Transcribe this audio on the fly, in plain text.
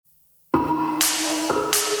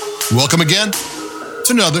Welcome again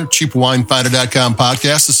to another CheapWineFinder.com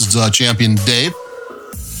podcast. This is Champion Dave.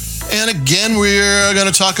 And again, we're going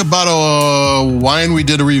to talk about a wine we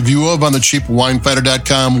did a review of on the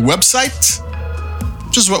CheapWineFinder.com website,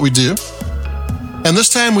 which is what we do. And this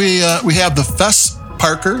time we have the Fess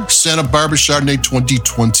Parker Santa Barbara Chardonnay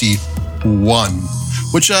 2021,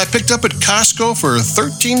 which I picked up at Costco for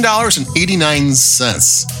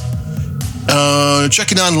 $13.89.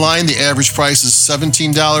 Checking online, the average price is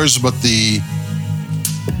 $17, but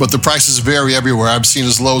the prices vary everywhere. I've seen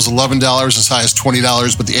as low as $11, as high as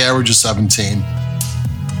 $20, but the average is $17.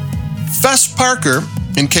 Fess Parker,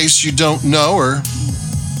 in case you don't know or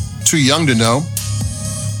too young to know,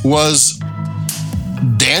 was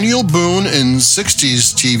Daniel Boone in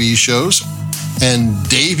 60s TV shows and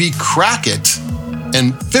Davy Crockett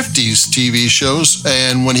in 50s TV shows.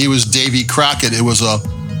 And when he was Davy Crockett, it was a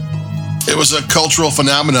cultural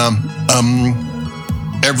phenomenon.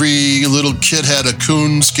 Every little kid had a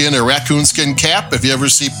raccoon skin cap. If you ever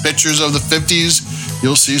see pictures of the 50s,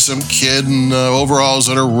 you'll see some kid in overalls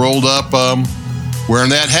that are rolled up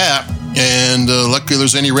wearing that hat. And luckily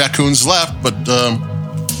there's any raccoons left, but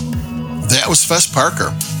that was Fess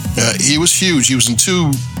Parker. He was huge. He was in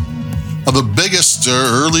two of the biggest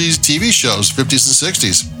early TV shows, 50s and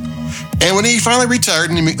 60s. And when he finally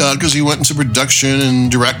retired, because he went into production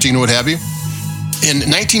and directing and what have you, in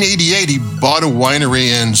 1988, he bought a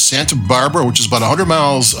winery in Santa Barbara, which is about 100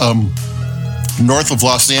 miles north of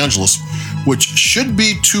Los Angeles, which should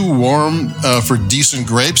be too warm for decent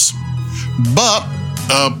grapes. But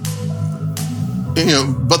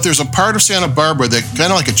there's a part of Santa Barbara that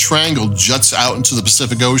kind of like a triangle juts out into the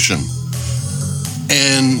Pacific Ocean.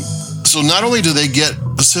 And so not only do they get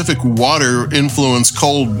Pacific water influence,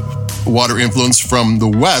 cold water influence from the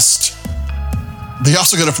west, they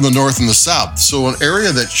also get it from the north and the south. So an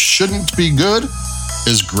area that shouldn't be good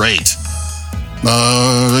is great.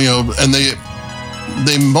 And they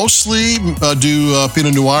mostly do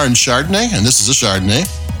Pinot Noir and Chardonnay, and this is a Chardonnay.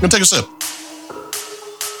 I'm gonna take a sip.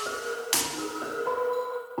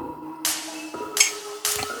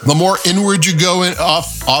 The more inward you go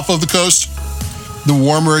off of the coast, the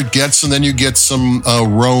warmer it gets, and then you get some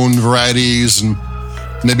Rhone varieties and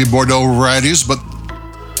maybe Bordeaux varieties, but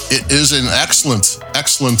it is an excellent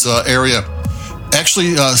area.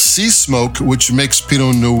 Actually, Sea Smoke, which makes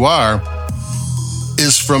Pinot Noir,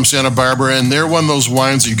 is from Santa Barbara, and they're one of those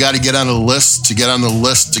wines that you got to get on the list to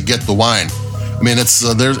get the wine. I mean, it's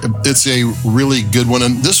a really good one.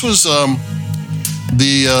 And this was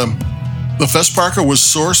the Fess Parker was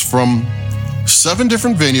sourced from 7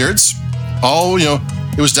 different vineyards. All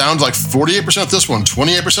it was down to like 48% this one,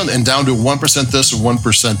 28%, and down to 1% this and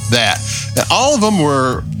 1% that. And all of them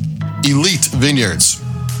were elite vineyards.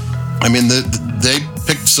 I mean, they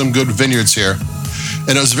picked some good vineyards here.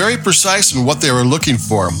 And it was very precise in what they were looking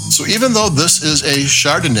for. So even though this is a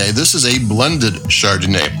Chardonnay, this is a blended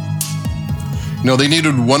Chardonnay. They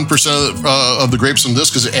needed 1% of the grapes in this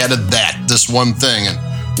because it added this one thing. And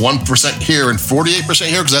 1% here and 48%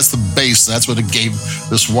 here because that's the base. That's what it gave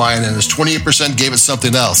this wine, and this 28% gave it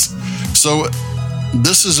something else. So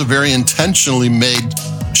this is a very intentionally made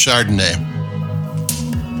Chardonnay,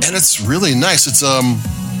 and it's really nice.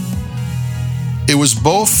 It was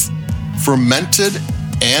both fermented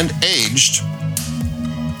and aged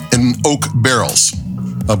in oak barrels,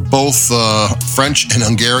 both French and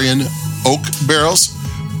Hungarian oak barrels.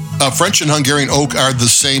 French and Hungarian oak are the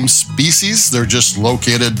same species. They're just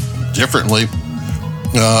located differently.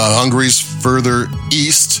 Hungary's further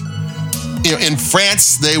east. In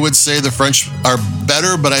France, they would say the French are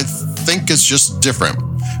better, but I think it's just different.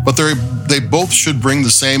 But they both should bring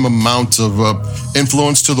the same amount of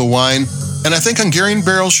influence to the wine. And I think Hungarian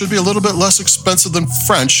barrels should be a little bit less expensive than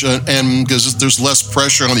French, and because there's less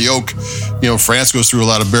pressure on the oak. France goes through a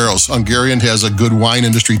lot of barrels. Hungarian has a good wine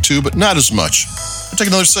industry too, but not as much. I'll take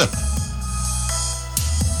another sip.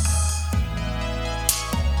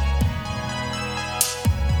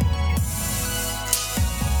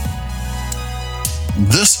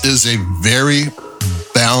 This is a very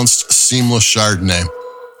balanced, seamless Chardonnay.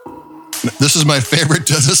 This is my favorite.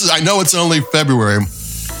 I know it's only February.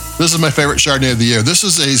 This is my favorite Chardonnay of the year. This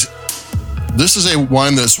is a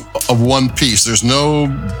wine that's of one piece. There's no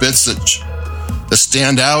bits that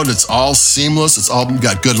stand out. It's all seamless. It's all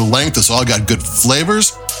got good length. It's all got good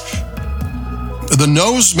flavors. The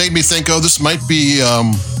nose made me think, this might be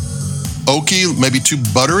oaky, maybe too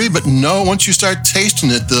buttery, but no, once you start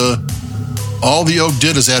tasting it, all the oak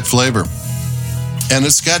did is add flavor. And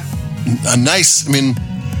it's got a nice, I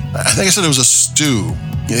think I said it was a stew.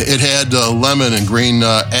 It had lemon and green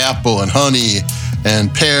apple and honey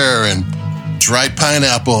and pear and dried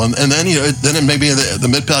pineapple, and then then maybe the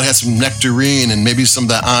mid palate had some nectarine and maybe some of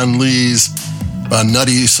that Anlis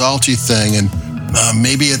nutty, salty thing, and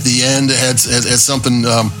maybe at the end it had something,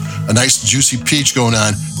 a nice juicy peach going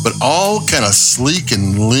on, but all kind of sleek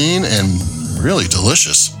and lean and really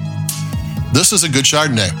delicious. This is a good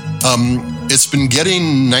Chardonnay. It's been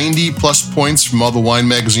getting 90 plus points from all the wine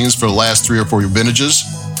magazines for the last 3 or 4 vintages.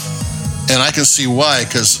 And I can see why,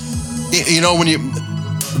 because,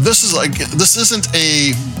 this isn't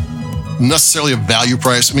necessarily a value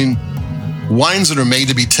price. I mean, wines that are made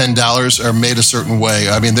to be $10 are made a certain way.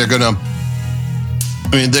 I mean, they're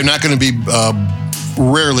not going to be,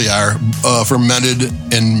 rarely are, fermented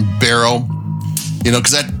in barrel.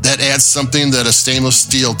 Because that adds something that a stainless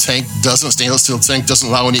steel tank doesn't. A stainless steel tank doesn't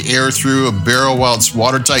allow any air through a barrel, while it's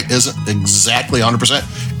watertight isn't exactly 100%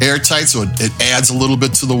 airtight, so it adds a little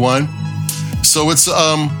bit to the wine. So it's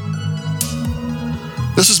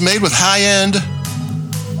this is made with high-end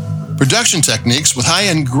production techniques with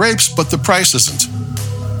high-end grapes, but the price isn't.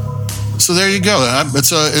 So there you go.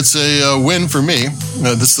 It's a win for me.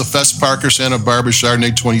 This is the Fess Parker Santa Barbara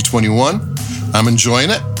Chardonnay 2021. I'm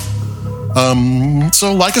enjoying it.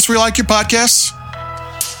 So like us where you like your podcasts,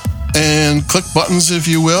 and click buttons if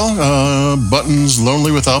you will. Buttons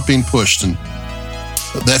lonely without being pushed. And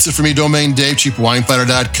that's it for me, Domain Dave,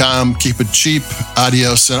 cheapwinefinder.com. Keep it cheap.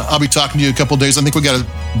 Adios. And I'll be talking to you in a couple of days. I think we got a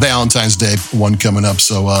Valentine's Day one coming up.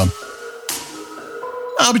 So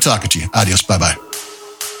I'll be talking to you. Adios. Bye-bye.